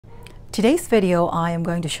Today's video, I am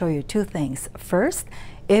going to show you two things. First,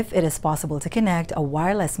 if it is possible to connect a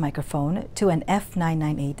wireless microphone to an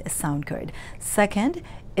F998 sound card. Second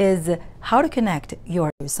is how to connect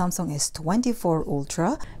your Samsung S24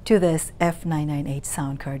 Ultra to this F998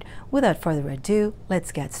 sound card. Without further ado,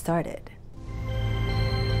 let's get started.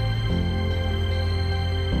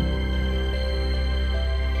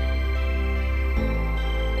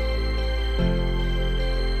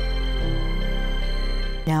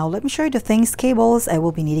 Now let me show you the things, cables I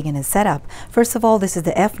will be needing in a setup. First of all, this is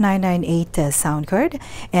the F998 sound card,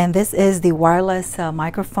 and this is the wireless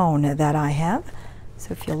microphone that I have.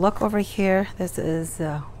 So if you look over here, this is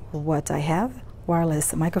what I have,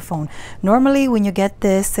 wireless microphone. Normally when you get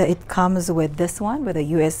this, it comes with this one with a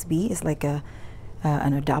USB. It's like an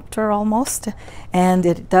adapter almost, and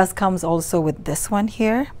it does comes also with this one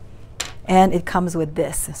here, and it comes with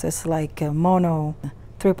this. So it's like a mono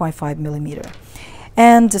 3.5 millimeter.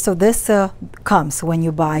 And so this comes when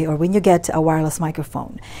you buy or when you get a wireless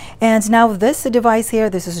microphone. And now this device here,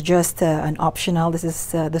 this is just an optional. This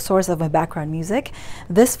is the source of my background music.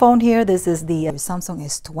 This phone here, this is the Samsung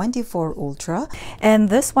S24 Ultra. And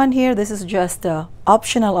this one here, this is just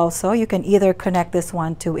optional also. You can either connect this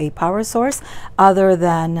one to a power source other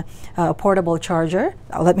than a portable charger.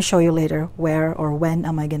 Let me show you later where or when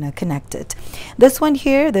am I going to connect it. This one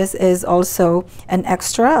here, this is also an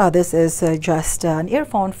extra. This is just an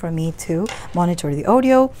earphone for me to monitor the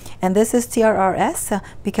audio, and this is TRRS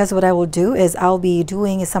because what I will do is I'll be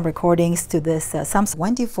doing some recordings to this Samsung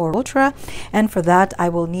 24 Ultra, and for that I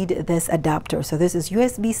will need this adapter. So this is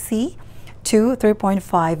USB-C to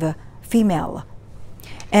 3.5 female.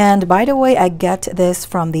 And by the way, I get this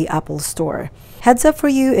from the Apple Store. Heads up for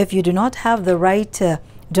you, if you do not have the right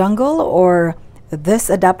dongle or this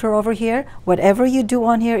adapter over here, whatever you do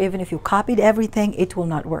on here, even if you copied everything, it will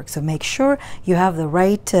not work. So make sure you have the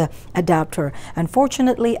right adapter.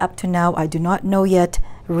 Unfortunately, up to now, I do not know yet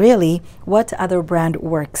really what other brand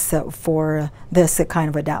works for this kind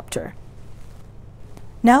of adapter.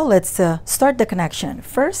 Now let's start the connection.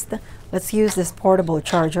 First, let's use this portable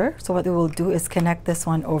charger. So what we will do is connect this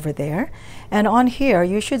one over there. And on here,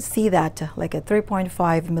 you should see that like a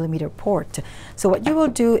 3.5 millimeter port. So what you will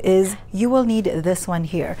do is you will need this one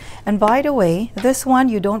here. And by the way, this one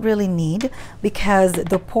you don't really need because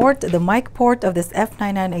the port, the mic port of this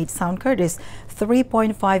F998 sound card is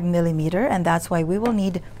 3.5 millimeter, and that's why we will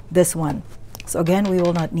need this one. So again, we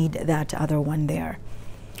will not need that other one there.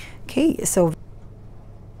 Okay, so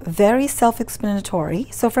very self-explanatory.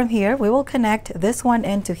 So from here we will connect this one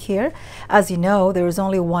into here. As you know, there is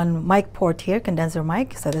only one mic port here, condenser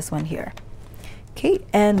mic, so this one here. Okay,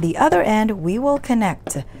 and the other end we will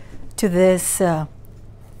connect to this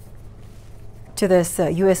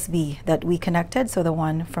USB that we connected, so the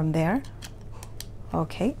one from there.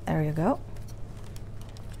 Okay, there you go.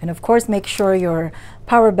 And of course, make sure your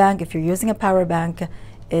power bank, if you're using a power bank,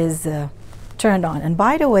 is turned on. And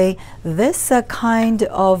by the way, this kind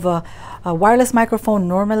of wireless microphone,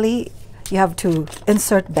 normally you have to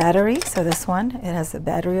insert battery. So this one, it has a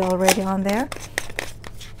battery already on there,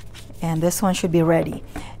 and this one should be ready.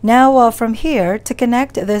 Now from here, to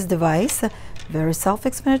connect this device, very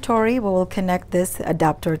self-explanatory, we will connect this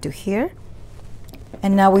adapter to here,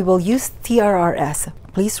 and now we will use TRRS.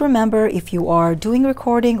 Please remember, if you are doing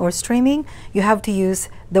recording or streaming, you have to use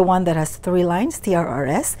the one that has 3 lines,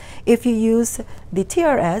 TRRS. If you use the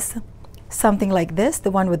TRS, something like this,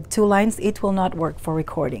 the one with 2 lines, it will not work for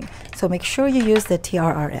recording. So make sure you use the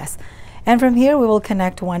TRRS. And from here, we will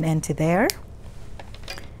connect one end to there.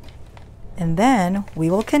 And then we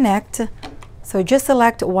will connect. So just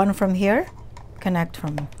select one from here. Connect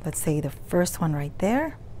from, let's say, the first one right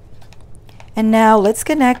there. And now let's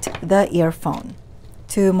connect the earphone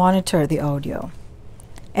to monitor the audio.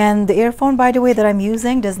 And the earphone, by the way, that I'm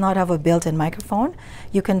using does not have a built-in microphone.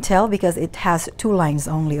 You can tell because it has 2 lines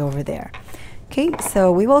only over there. Okay,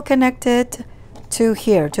 so we will connect it to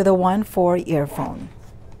here, to the one for earphone.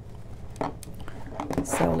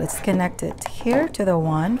 So let's connect it here to the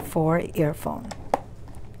one for earphone.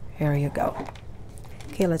 Here you go.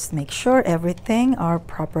 Okay, let's make sure everything are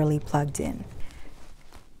properly plugged in.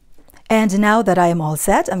 And now that I am all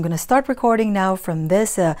set, I'm going to start recording now from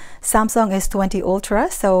this Samsung S20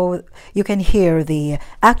 Ultra, so you can hear the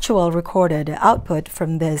actual recorded output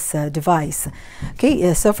from this device.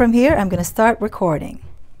 Okay, so from here, I'm going to start recording.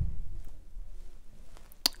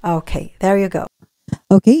 Okay, there you go.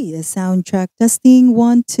 Okay, sound check testing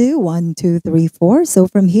 1 2 1 2 3 4. So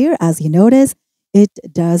from here, as you notice, it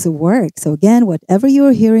does work. So again, whatever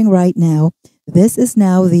you're hearing right now, this is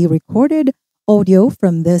now the recorded audio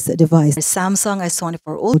from this device, Samsung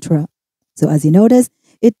S24 Ultra. So as you notice,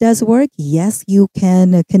 it does work. Yes, you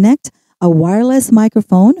can connect a wireless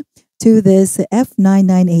microphone to this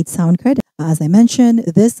F998 sound card. As I mentioned,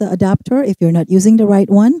 this adapter, if you're not using the right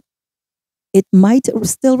one, it might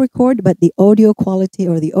still record, but the audio quality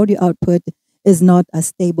or the audio output is not as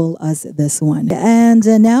stable as this one. And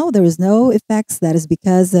now there is no effects. That is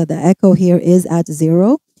because the echo here is at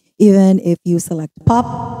 0. Even if you select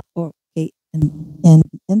pop or and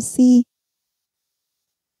MC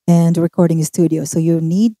and recording studio. So you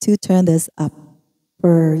need to turn this up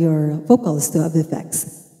for your vocals to have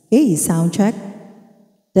effects. Okay, sound check.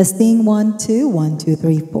 Testing 1, 2, 1, 2,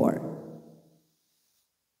 3, 4.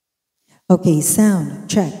 Okay, sound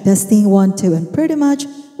check. Testing 1, 2, and pretty much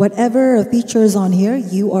whatever features on here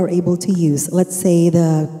you are able to use. Let's say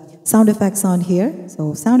the sound effects on here.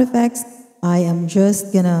 So sound effects, I am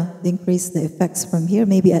just gonna increase the effects from here,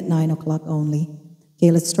 maybe at 9 o'clock only.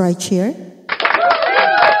 Okay, let's try cheer.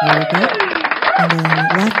 There we go. And then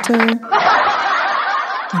laughter.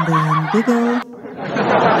 And then giggle.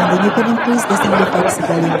 And then you can increase the sound effects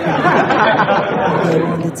volume from here. Okay,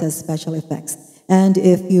 one that says special effects. And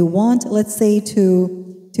if you want, let's say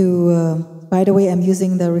by the way, I'm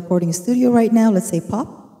using the recording studio right now. Let's say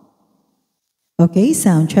pop. Okay,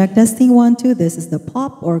 sound check, testing 1, 2. This is the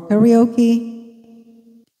pop or karaoke.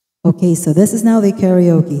 Okay, so this is now the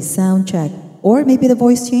karaoke sound check. Or maybe the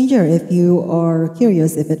voice changer if you are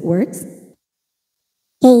curious if it works.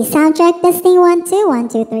 Okay, sound check, testing 1, 2, 1,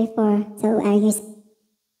 2, 3, 4. So are you...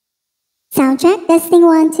 Sound check, testing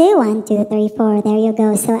 1, 2, 1, 2, 3, 4. There you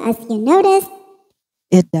go. So as you notice,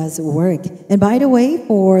 it does work. And by the way,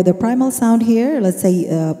 for the primal sound here, let's say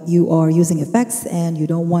you are using effects and you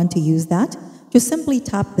don't want to use that, just simply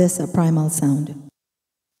tap this primal sound.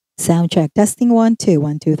 Sound check, testing 1, 2,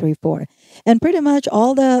 1, 2, 3, 4. And pretty much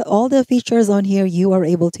all the features on here you are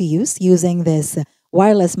able to use using this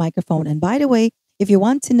wireless microphone. And by the way, if you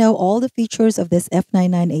want to know all the features of this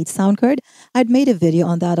F998 sound card, I'd made a video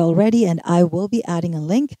on that already, and I will be adding a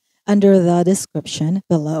link under the description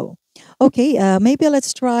below. Okay, maybe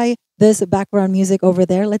let's try this background music over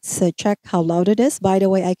there. Let's check how loud it is. By the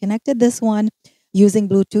way, I connected this one using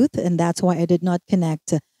Bluetooth, and that's why I did not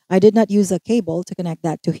use a cable to connect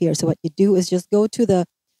that to here. So what you do is just go to the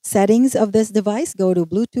settings of this device, go to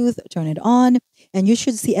Bluetooth, turn it on, and you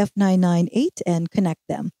should see F998 and connect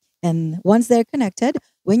them. And once they're connected,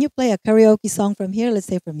 when you play a karaoke song from here, let's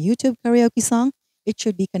say from YouTube karaoke song, it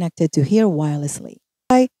should be connected to here wirelessly.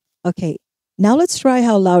 Okay, now let's try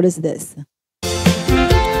how loud is this.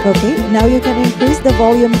 Okay, now you can increase the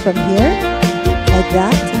volume from here, like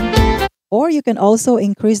that. Or you can also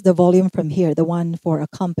increase the volume from here, the one for a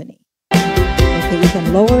company. Okay, you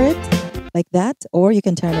can lower it like that, or you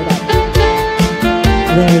can turn it up.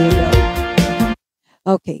 There you go.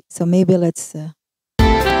 Okay, so maybe let's...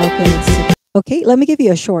 Okay, let me give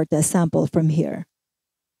you a short sample from here.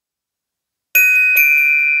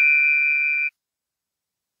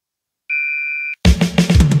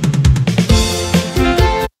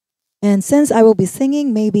 And since I will be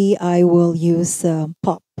singing, maybe I will use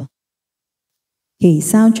pop. Okay,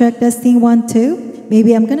 sound check, testing 1, 2.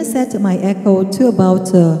 Maybe I'm gonna set my echo to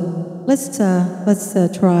about let's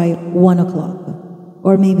try 1 o'clock,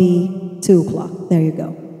 or maybe 2 o'clock. There you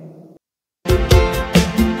go.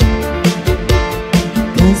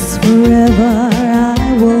 Forever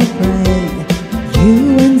I will pray,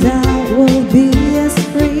 you and I will be as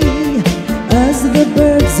free as the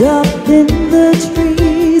birds up in the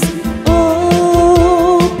trees.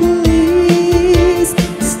 Oh, please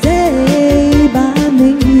stay by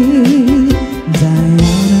me,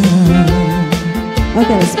 Diana.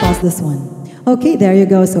 Okay, let's pause this one. Okay, there you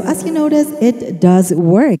go. So as you notice, it does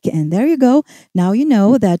work. And there you go. Now you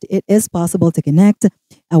know that it is possible to connect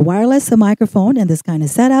a wireless microphone in this kind of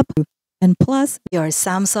setup. And plus, your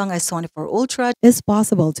Samsung S24 Ultra is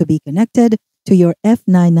possible to be connected to your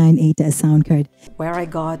F998 sound card. Where I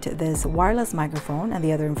got this wireless microphone and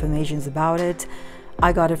the other information about it,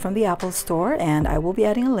 I got it from the Apple Store, and I will be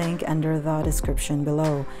adding a link under the description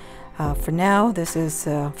below. For now, this is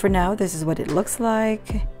what it looks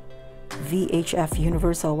like. VHF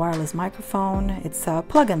Universal Wireless Microphone. It's a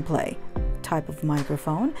plug-and-play type of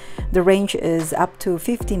microphone. The range is up to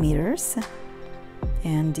 50 meters.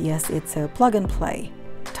 And yes, it's a plug-and-play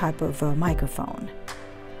type of microphone.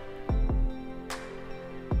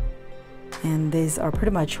 And these are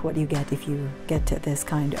pretty much what you get if you get this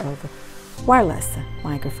kind of wireless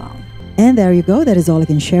microphone. And there you go. That is all I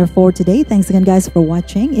can share for today. Thanks again, guys, for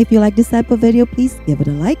watching. If you like this type of video, please give it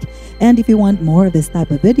a like. And if you want more of this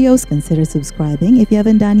type of videos, consider subscribing if you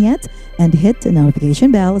haven't done yet, and hit the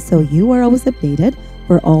notification bell so you are always updated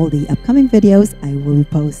for all the upcoming videos I will be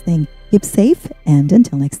posting. Keep safe, and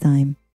until next time.